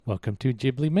Welcome to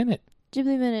Ghibli Minute.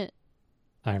 Ghibli Minute.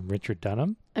 I'm Richard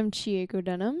Dunham. I'm Chieko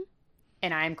Dunham.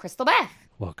 And I'm Crystal Beth.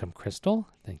 Welcome, Crystal.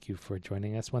 Thank you for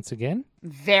joining us once again.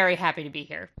 Very happy to be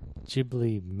here.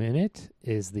 Ghibli Minute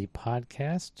is the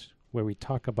podcast where we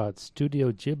talk about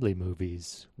Studio Ghibli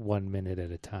movies 1 minute at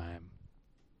a time.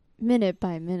 Minute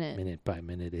by minute. Minute by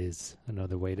minute is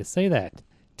another way to say that.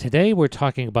 Today we're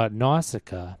talking about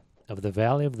Nausicaa of the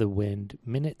Valley of the Wind,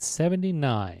 minute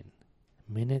 79.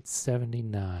 Minute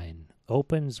 79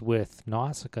 opens with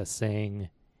Nausicaa saying,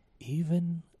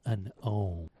 "Even an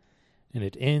ohm." And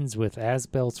it ends with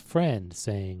Asbel's friend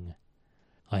saying,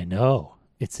 "I know,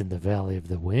 it's in the Valley of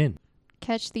the Wind."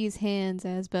 Catch these hands,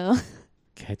 Asbel.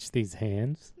 Catch these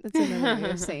hands? That's another way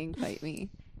of saying fight me.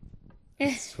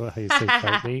 That's how you say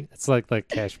fight me? It's like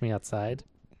cash me outside.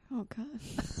 Oh, God.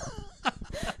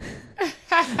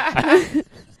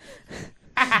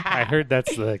 I heard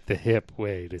that's like the hip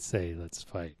way to say let's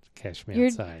fight. Cash me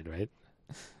outside, right?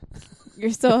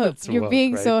 You're woke,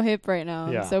 being right? so hip right now.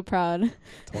 Yeah. I'm so proud.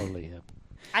 Totally hip.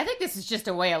 I think this is just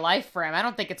a way of life for him. I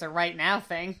don't think it's a right now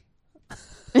thing.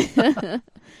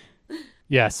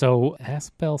 Yeah, so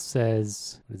Asbel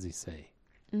says, what does he say?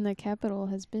 And the capital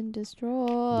has been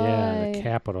destroyed. Yeah, the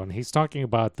capital. And he's talking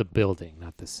about the building,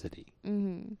 not the city.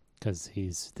 Mm-hmm. Because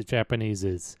the Japanese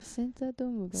is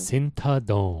Sintadome.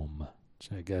 Sintadome, which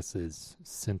I guess is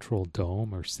Central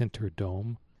Dome or Center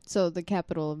Dome, So the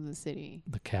capital of the city.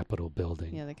 the Capitol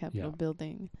building. Yeah, the capital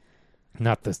building.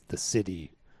 Not the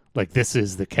city. Like this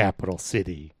is the capital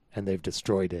city and they've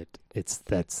destroyed it.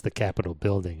 That's the Capitol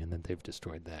building and then they've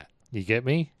destroyed that. You get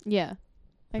me? Yeah,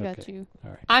 I got Okay. you. All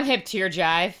right. I'm hip to your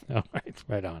jive. All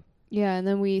right on. Yeah, and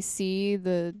then we see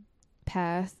the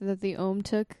path that the Ohm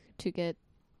took to get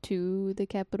to the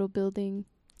Capitol building,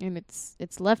 and it's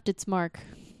left its mark.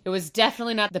 It was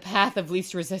definitely not the path of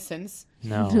least resistance.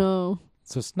 No. No.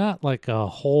 So it's not like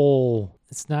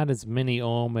it's not as many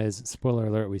ohm as, spoiler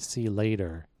alert, we see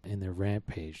later in their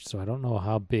rampage. So I don't know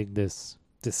how big this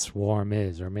swarm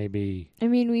is, or maybe I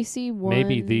mean, we see one.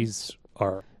 maybe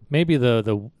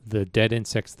the dead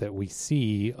insects that we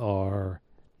see are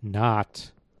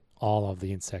not all of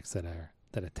the insects that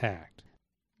attacked.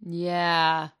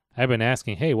 Yeah. I've been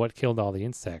asking, hey, what killed all the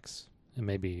insects? And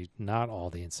maybe not all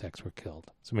the insects were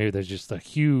killed. So maybe there's just a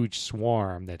huge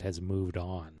swarm that has moved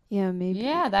on. Yeah, maybe.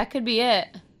 Yeah, that could be it.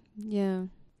 Yeah.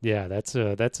 Yeah, that's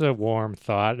a warm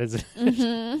thought, isn't it?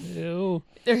 Mm-hmm. Ew.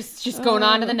 There's just going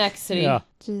on to the next city. Yeah.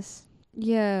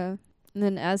 Yeah. And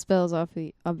then Asbel's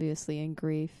obviously in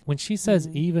grief. When she says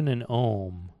Mhm. even an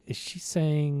ohm, is she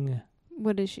saying?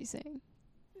 What is she saying?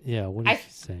 Yeah, what is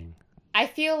she saying? I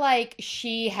feel like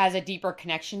she has a deeper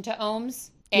connection to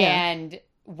ohms. Yeah. And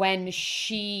when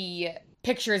she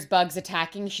pictures bugs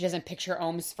attacking, she doesn't picture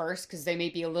ohms first because they may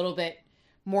be a little bit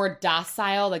more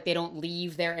docile, like they don't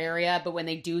leave their area, but when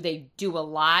they do a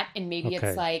lot. And maybe Okay.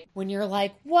 it's like when you're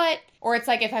like, what? Or it's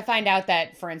like if I find out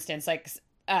that, for instance, like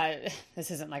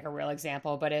this isn't like a real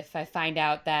example, but if I find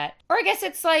out that, or I guess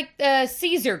it's like the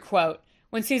Caesar quote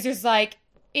when Caesar's like,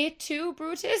 "It too,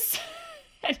 Brutus,"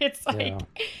 and it's like, Yeah.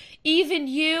 even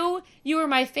you were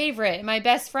my favorite, my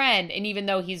best friend, and even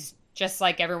though he's just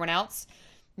like everyone else,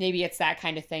 maybe it's that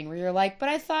kind of thing where you're like, but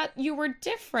I thought you were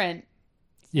different.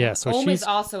 Yeah, so Ohm she's is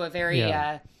also a very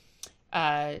Yeah.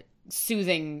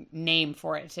 soothing name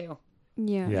for it too.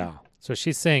 Yeah. yeah. So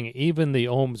she's saying even the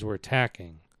ohms were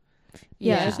attacking.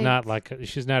 Yeah, I she's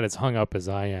think- not as hung up as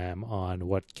I am on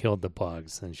what killed the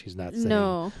bugs, and she's not saying,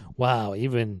 No. wow,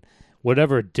 even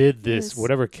whatever did this, This-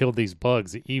 whatever killed these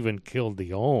bugs, even killed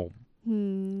the ohm.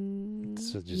 Hmm.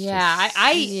 So just Yeah,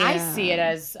 I Yeah. see it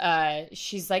as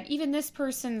she's like, even this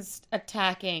person's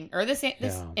attacking, or this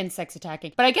Yeah. insect's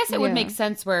attacking. But I guess it would Yeah. make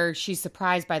sense where she's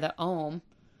surprised by the ohm.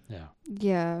 yeah.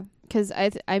 Yeah. Because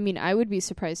I mean, I would be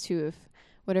surprised too if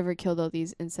whatever killed all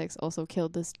these insects also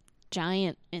killed this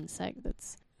giant insect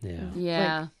that's Yeah.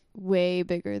 Yeah. way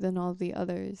bigger than all the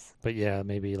others. But yeah,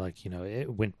 maybe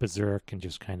it went berserk and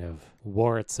just kind of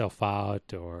wore itself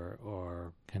out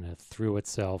or kind of threw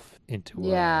itself into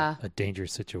Yeah. a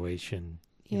dangerous situation,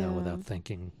 Yeah. without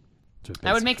thinking. So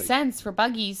That would make basically- sense for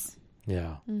buggies.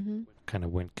 Yeah, Mm-hmm. kind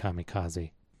of went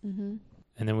kamikaze. Mm-hmm.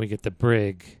 And then we get the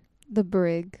brig. The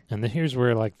brig. And then here's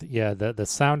where the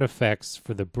sound effects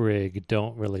for the brig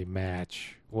don't really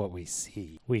match what we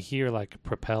see. We hear like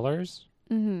propellers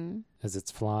Mm-hmm. as it's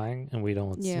flying, and we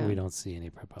don't Yeah. see any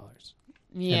propellers.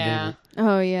 Yeah.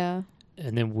 Oh, yeah.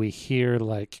 And then we hear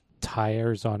like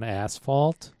tires on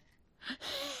asphalt,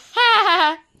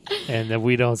 and then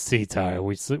we don't see tire.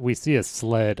 We see a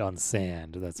sled on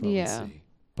sand. That's what Yeah. we see.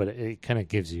 But it kind of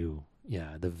gives you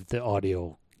the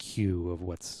audio cue of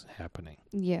what's happening.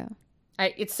 Yeah.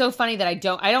 It's so funny that I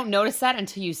don't notice that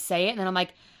until you say it, and then I'm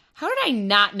like, how did I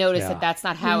not notice that that's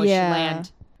not how it should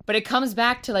land? But it comes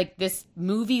back to like this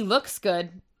movie looks good,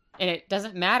 and it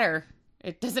doesn't matter.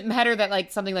 It doesn't matter that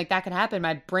like something like that could happen.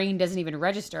 My brain doesn't even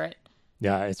register it.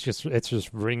 Yeah, it's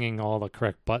just ringing all the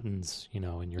correct buttons, in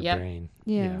your brain.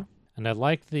 Yeah. And I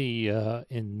like the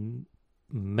in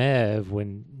Mev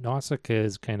when Nausicaa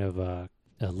is kind of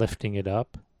lifting it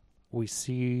up. We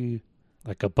see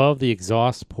like above the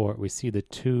exhaust port, we see the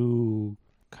two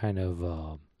kind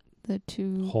of the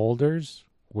two holders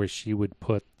where she would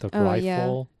put the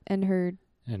rifle and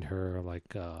her like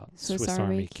Swiss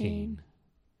Army cane.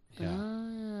 Yeah.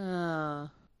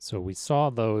 Ah. So we saw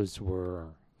those were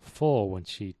full when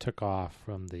she took off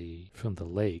from the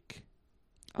lake.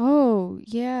 Oh,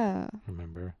 yeah.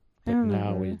 Remember? I But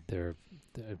remember. now they're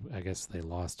I guess they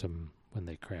lost them when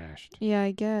they crashed. Yeah,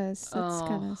 I guess. That's Oh.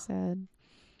 kind of sad.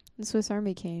 The Swiss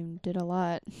Army did a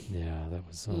lot. Yeah, that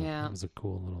was a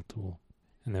cool little tool.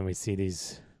 And then we see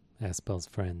these Aspel's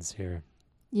friends here.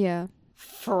 Yeah.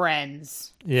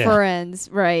 Friends. Yeah. Friends.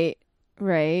 Right.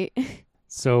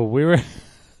 So we were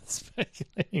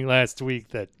speculating last week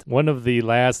that one of the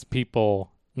last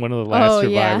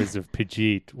survivors of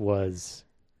Pajit was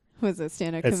Was a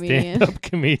stand-up a comedian. stand-up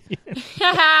comedian.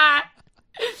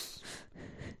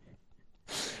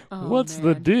 Oh, What's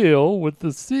the man. deal with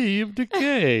the Sea of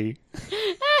Decay?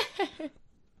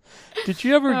 Did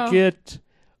you ever Oh. get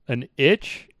an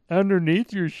itch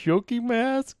underneath your Shoki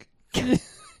mask?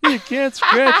 You can't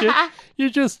scratch it. You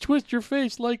just twist your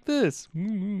face like this.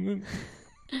 Oh,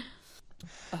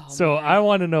 So man. I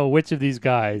want to know which of these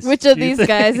guys. Which of do you these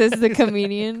guys think- is the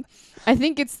comedian? I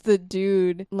think it's the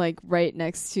dude, like, right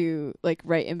next to, like,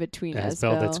 right in between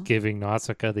Aspel that's Aspel. giving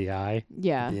Nausicaa the eye at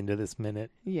Yeah. the end of this minute?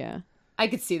 Yeah. I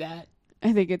could see that.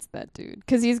 I think it's that dude.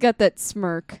 Because he's got that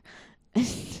smirk.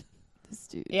 This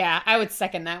dude. Yeah, I would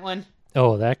second that one.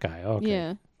 Oh, that guy. Okay.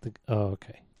 Yeah.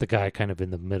 Okay. The guy kind of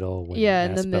in the middle when Yeah,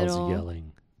 in the Aspel's middle.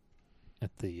 yelling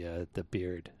at the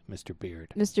beard, Mr.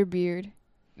 Beard. Mr. Beard.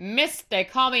 They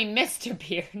call me Mr.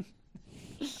 Beard.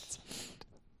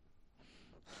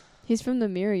 He's from the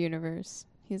Mirror Universe.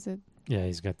 He's a... Yeah,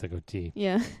 he's got the goatee.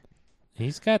 Yeah.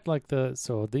 He's got like these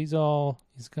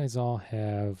guys all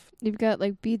have You've got,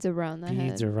 like, beads around the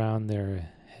beads head. around their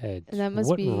heads. And that must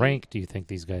what be- rank do you think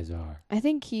these guys are? I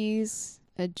think he's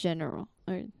a general.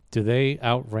 Or Do they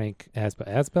outrank Aspel?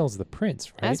 Aspel's the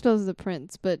prince, right? Aspel's the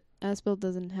prince, but Aspel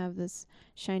doesn't have this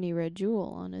shiny red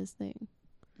jewel on his thing.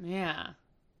 Yeah.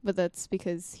 But that's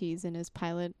because he's in his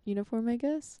pilot uniform, I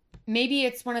guess. Maybe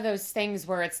it's one of those things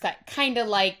where it's that kind of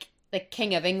like the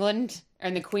King of England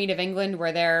and the Queen of England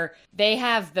where they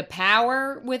have the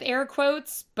power with air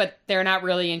quotes, but they're not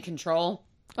really in control.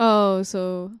 Oh,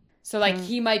 so... So like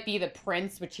he might be the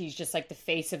prince, which he's just like the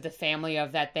face of the family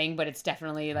of that thing, but it's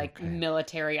definitely like Okay.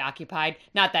 military occupied.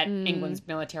 Not that England's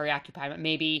military occupied, but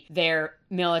maybe their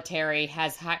military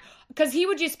has high, because he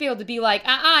would just be able to be like,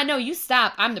 no, you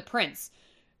stop, I'm the prince.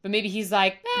 But maybe he's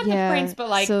like, I'm Yeah, the prince, but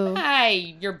like, so-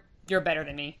 hey, you're better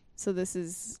than me. So this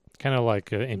is... Kind of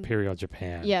like Imperial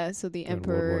Japan. Yeah, so the during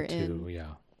emperor World War and... II, yeah.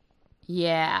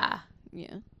 Yeah.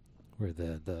 Yeah. Where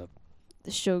the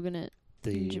The shogunate.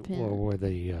 in Japan. or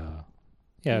the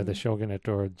the shogunate,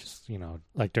 or just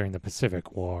like during the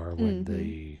Pacific War when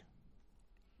the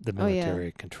Oh, yeah.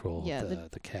 military controlled Yeah,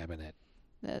 the cabinet.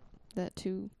 That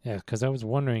too. Yeah, because I was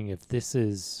wondering if this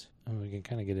is. We can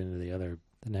kind of get into the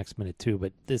next minute too,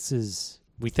 but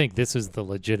we think this is the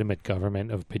legitimate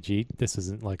government of Pajit. This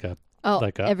isn't like a Oh,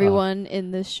 like everyone in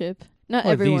this ship. Not or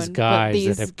everyone, these guys but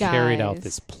these that have carried out guys.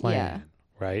 this plan, Yeah.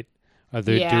 right? Are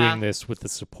they Yeah. doing this with the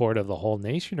support of the whole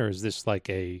nation, or is this like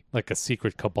a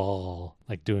secret cabal,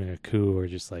 like doing a coup, or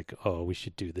just like, oh, we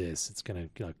should do this? It's gonna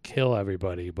kill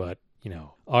everybody, but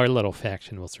our little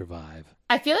faction will survive.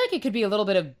 I feel like it could be a little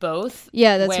bit of both.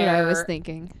 Yeah, that's what I was where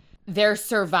thinking. They're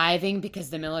surviving because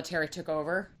the military took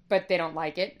over, but they don't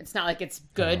like it. It's not like it's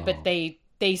good, Oh. but they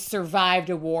survived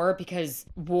a war because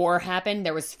war happened.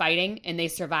 There was fighting, and they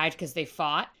survived because they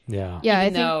fought. Yeah. Yeah,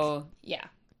 Even though,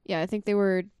 I think they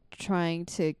were trying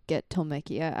to get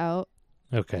Tolmekia out,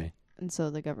 Okay. and so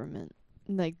the government,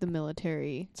 like the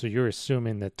military. So you're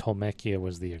assuming that Tolmekia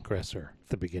was the aggressor at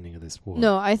the beginning of this war?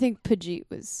 No, I think Pajit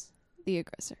was the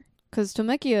aggressor. Because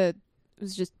Tolmekia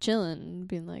was just chilling,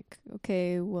 being like,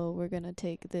 okay, well, we're going to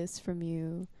take this from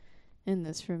you, and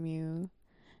this from you,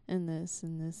 and this,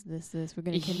 and this. We're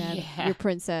going to kidnap Yeah. your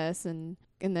princess, and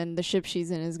then the ship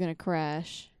she's in is going to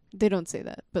crash. They don't say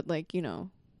that, but we're gonna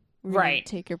Right.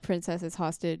 take your princess as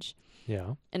hostage.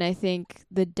 Yeah. And I think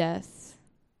the death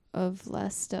of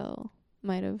Lastel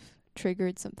might have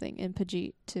triggered something in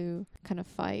Pajit to kind of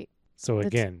fight. So That's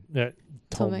again, Tolmekia.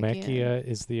 Tolmekia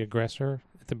is the aggressor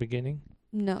at the beginning?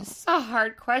 No. This is a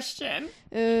hard question.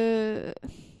 Uh,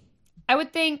 I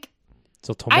would think.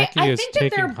 So I Tolmekia is think that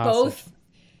taking they're hostage. both.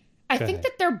 I Go think ahead.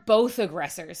 that they're both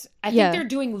aggressors. I Yeah. think they're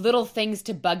doing little things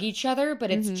to bug each other,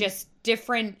 but it's just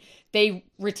different. They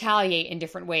retaliate in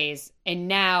different ways. And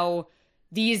now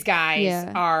these guys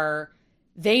Yeah.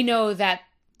 they know that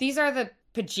these are the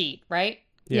Pajit, right?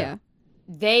 yeah.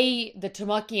 The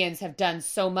Tolmekians have done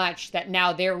so much that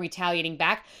now they're retaliating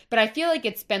back. But I feel like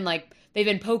it's been like they've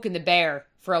been poking the bear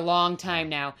for a long time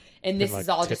now. And this Been is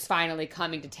like all tit- just finally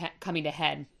coming to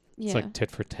head. Yeah. It's like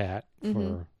tit for tat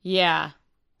Mhm. Yeah.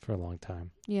 for a long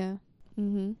time. Yeah.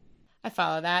 Mm-hmm. I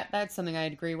follow that. That's something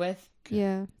I'd agree with.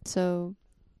 Yeah. So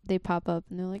they pop up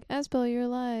and they're like, Aspel, you're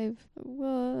alive.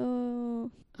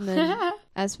 Whoa. And then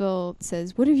Aspel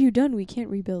says, what have you done? We can't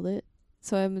rebuild it.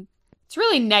 So I'm, It's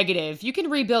really negative. You can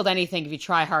rebuild anything if you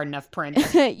try hard enough,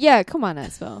 Prince. yeah, come on,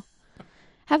 Aspel.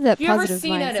 Have that Have you ever positive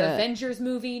seen an mindset. Avengers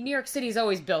movie? New York City's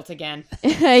always built again.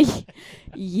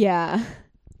 Yeah.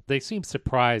 They seem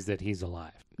surprised that he's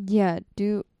alive. Yeah.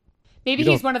 Maybe You he's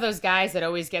don't- one of those guys that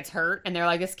always gets hurt, and they're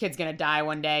like, this kid's going to die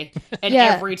one day. And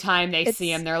Yeah. every time they see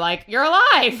It's- him, they're like, you're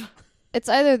alive! It's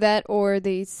either that or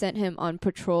they sent him on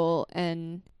patrol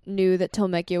and knew that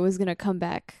Tolmekia was going to come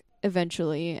back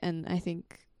eventually. And I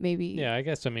think maybe. Yeah, I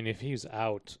guess, I mean, if he's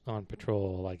out on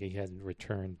patrol, like he hadn't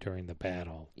returned during the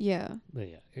battle, Yeah.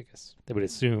 yeah, I guess they would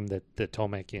assume that the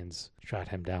Tolmekians shot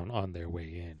him down on their way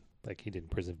in. Like he didn't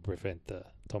prevent the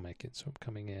Tolmekians from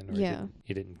coming in, or Yeah.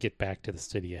 he didn't get back to the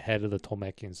city ahead of the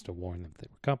Tolmekians to warn them they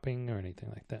were coming or anything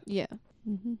like that. Yeah.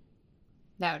 Mm-hmm.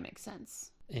 That would make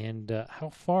sense. And how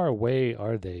far away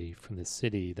are they from the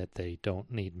city that they don't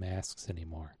need masks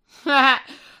anymore?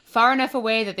 Far enough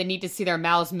away that they need to see their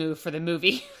mouths move for the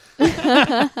movie.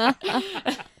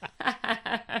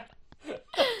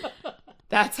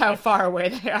 That's how far away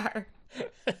they are.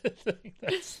 I think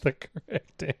that's the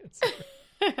correct answer.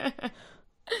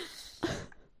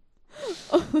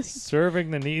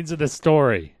 Serving the needs of the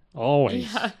story,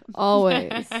 always. Yeah.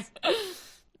 Always.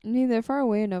 I mean, they're far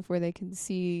away enough where they can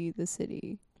see the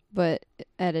city, but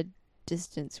at a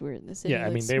distance where the city Yeah, I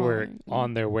mean, looks they were smaller.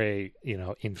 on their way,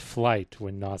 in flight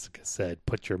when Nausicaa said,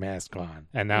 put your mask on.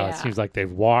 And now it Yeah. seems like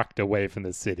they've walked away from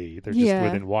the city. They're just Yeah.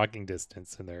 within walking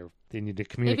distance, and they need to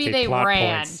communicate they plot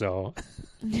ran. points. So,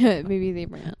 Maybe they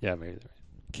ran. yeah, maybe they're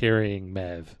carrying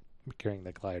carrying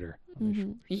the glider. on their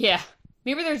Mhm. Yeah.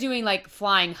 Maybe they're doing like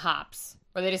flying hops,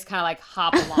 where they just kind of like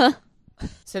hop along.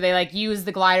 So they like use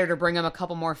the glider to bring them a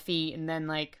couple more feet, and then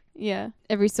like, Yeah.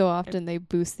 Every so often they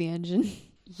boost the engine.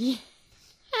 yeah.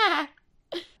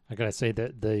 I gotta say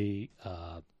that the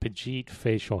Pajit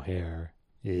facial hair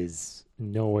is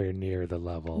nowhere near the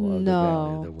level of the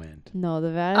Valley of the Wind. No,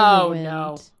 the Valley Oh, of the Wind.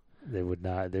 no. They would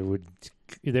not. They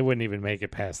wouldn't even make it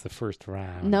past the first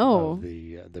round. No. Of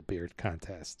the beard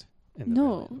contest. In the No.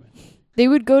 Valley of the Wind. They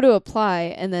would go to apply,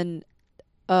 and then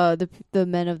the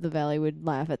men of the valley would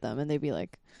laugh at them, and they'd be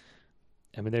like,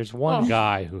 I mean, there's one Oh.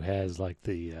 guy who has like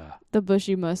the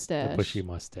bushy mustache. bushy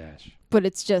mustache. But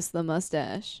it's just the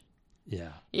mustache.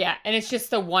 Yeah. Yeah, and it's just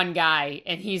the one guy,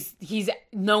 and he's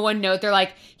no one knows. They're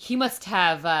like, he must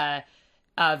have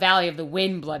Valley of the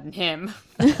Wind blood in him.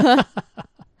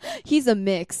 He's a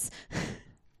mix.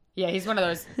 Yeah, he's one of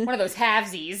those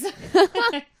halvesies.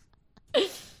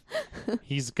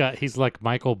 He's like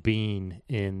Michael Bean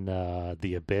in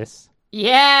The Abyss.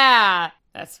 Yeah,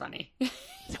 that's funny.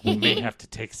 We may have to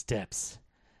take steps.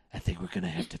 I think we're gonna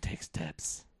have to take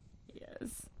steps.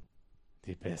 Yes.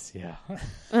 The Abyss, yeah.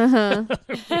 Uh-huh.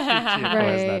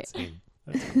 Right.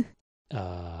 Right.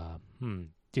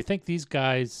 Do you think these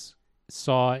guys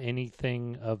saw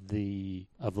anything of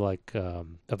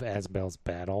Asbel's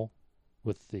battle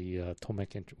with the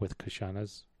Tolmec with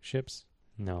Kushana's ships?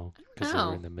 No, because they No.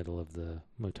 were in the middle of the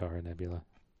Mutara Nebula.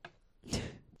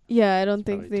 Yeah, I don't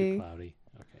think Probably too they... cloudy.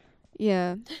 Okay.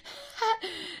 Yeah.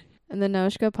 And then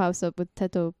Nausicaa pops up with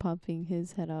Teto popping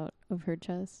his head out of her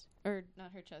chest. Or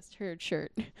not her chest, her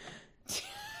shirt.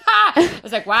 I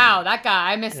was like, wow, that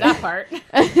guy, I missed that part.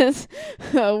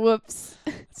 Whoops.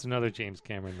 It's another James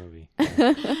Cameron movie.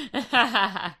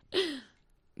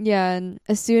 Yeah, and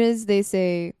as soon as they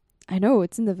say, I know,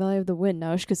 it's in the Valley of the Wind,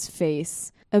 Nausicaa's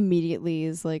face immediately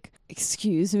is like,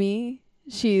 excuse me?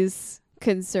 She's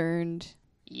concerned.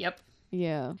 Yep.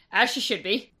 Yeah. As she should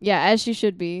be. Yeah, as she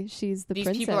should be. She's the These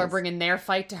princess. people are bringing their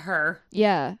fight to her.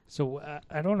 Yeah. So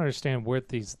I don't understand where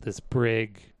this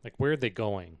brig, like where are they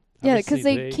going? Yeah, because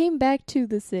Obviously, they came back to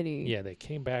the city. Yeah, they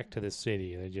came back to the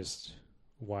city.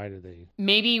 Why did they?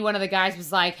 Maybe one of the guys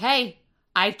was like, hey,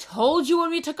 I told you when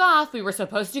we took off we were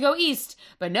supposed to go east,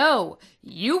 but no,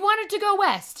 you wanted to go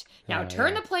west. Now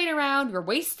turn the plane around. We're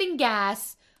wasting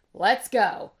gas. Let's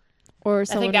go. Or I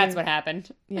someone think that's was- what happened.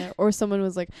 Yeah, or someone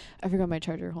was like, I forgot my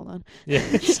charger. Hold on. Yeah.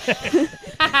 We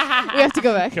have to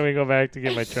go back. Can we go back to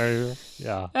get my charger?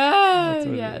 Yeah. Oh, what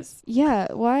it yes. Yeah,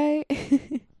 why?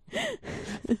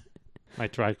 My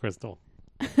tri-crystal.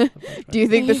 Do you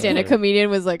think the stand-up comedian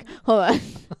was like, hold on?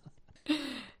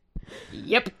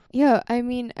 Yep. Yeah, I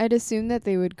mean, I'd assume that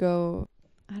they would go,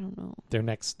 I don't know. Their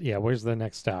next, where's the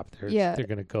next stop? Yeah. They're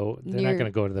gonna go. They're Near- not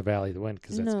gonna go to the Valley of the Wind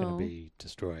because that's No. gonna be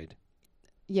destroyed.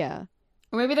 Yeah.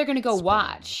 Or maybe they're going to go Spoiler.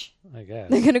 watch. I guess.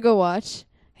 They're going to go watch.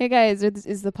 Hey, guys,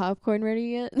 is the popcorn ready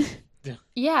yet?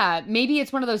 Yeah, maybe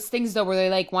it's one of those things, though, where they,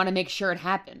 like, want to make sure it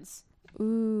happens.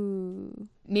 Ooh.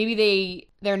 Maybe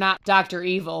they're not Dr.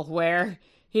 Evil, where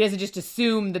he doesn't just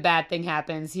assume the bad thing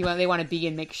happens. They want to be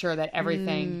and make sure that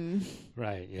everything...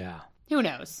 Right. Yeah. Who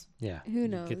knows? Yeah. Who you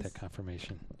knows? Get that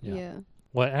confirmation. Yeah.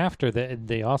 Well, after that,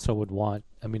 they also would want.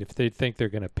 I mean, if they think they're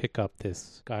going to pick up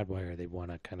this Godwire, they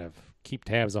want to kind of keep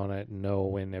tabs on it and know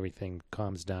when everything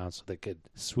calms down, so they could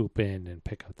swoop in and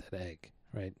pick up that egg.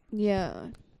 Right. Yeah.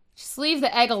 Just leave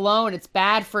the egg alone. It's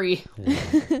bad for you. Yeah.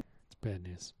 It's bad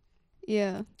news.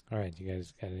 Yeah. All right, you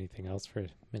guys got anything else for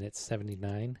minute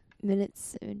 79? Minute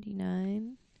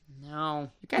 79. No.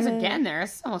 You guys are getting there.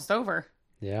 It's almost over.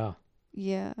 Yeah.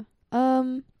 Yeah.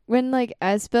 When, like,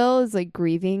 Asbel is, like,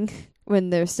 grieving when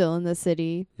they're still in the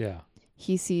city, Yeah.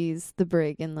 he sees the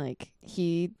brig and, like,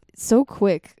 so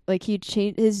quick. Like,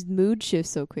 his mood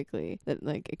shifts so quickly that,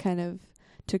 like, it kind of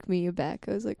took me aback.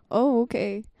 I was like, oh,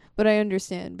 okay. But I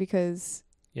understand because,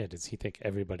 Yeah. Does he think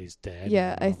everybody's dead?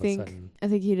 yeah, and all I of a think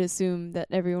sudden- he'd assumed that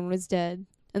everyone was dead.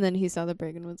 And then he saw the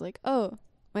brig and was like, oh,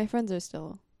 my friends are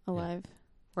still alive.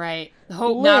 Right.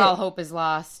 Hope. Lit. Not all hope is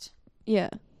lost. Yeah.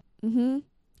 Mm-hmm.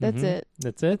 That's Mhm. it.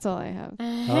 That's it. That's all I have.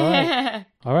 right.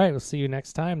 All right. We'll see you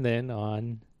next time then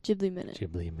on Ghibli Minute.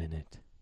 Ghibli Minute.